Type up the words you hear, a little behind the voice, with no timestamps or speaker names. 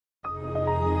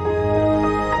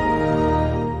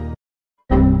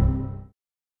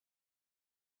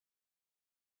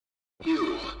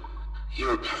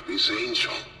You're Poppy's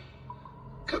angel.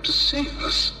 Come to save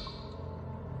us.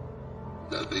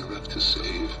 Nothing left to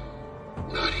save.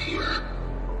 Not here.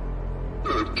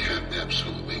 Lord Catnap's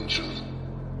home, Angel.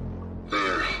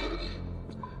 Their home.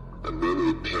 A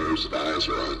myriad pairs of eyes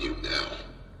are on you now.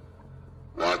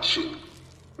 Watching,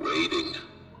 waiting,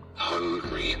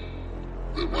 hungry.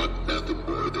 They want nothing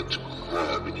more than to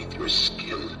crawl beneath your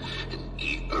skin and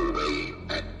eat away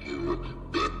at you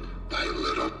bit by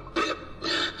little bit.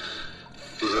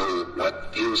 Fill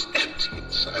what feels empty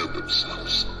inside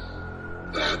themselves.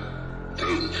 That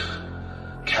thing,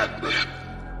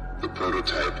 Catnap, the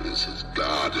prototype is his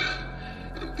god,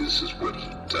 and this is what he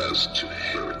does to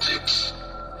heretics.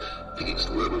 These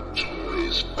little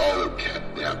toys follow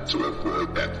Catnap to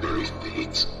avoid that very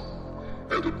fate,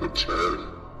 and in return,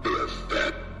 they are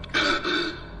fed.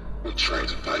 We try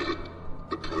to fight it,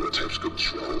 the prototype's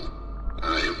control.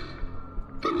 I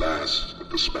am the last of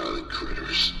the smiling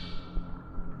critters.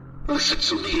 Listen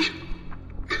to me.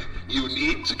 You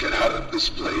need to get out of this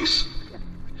place.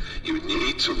 You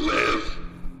need to live.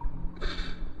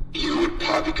 You and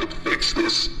Poppy could fix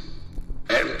this.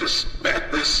 End this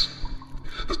madness.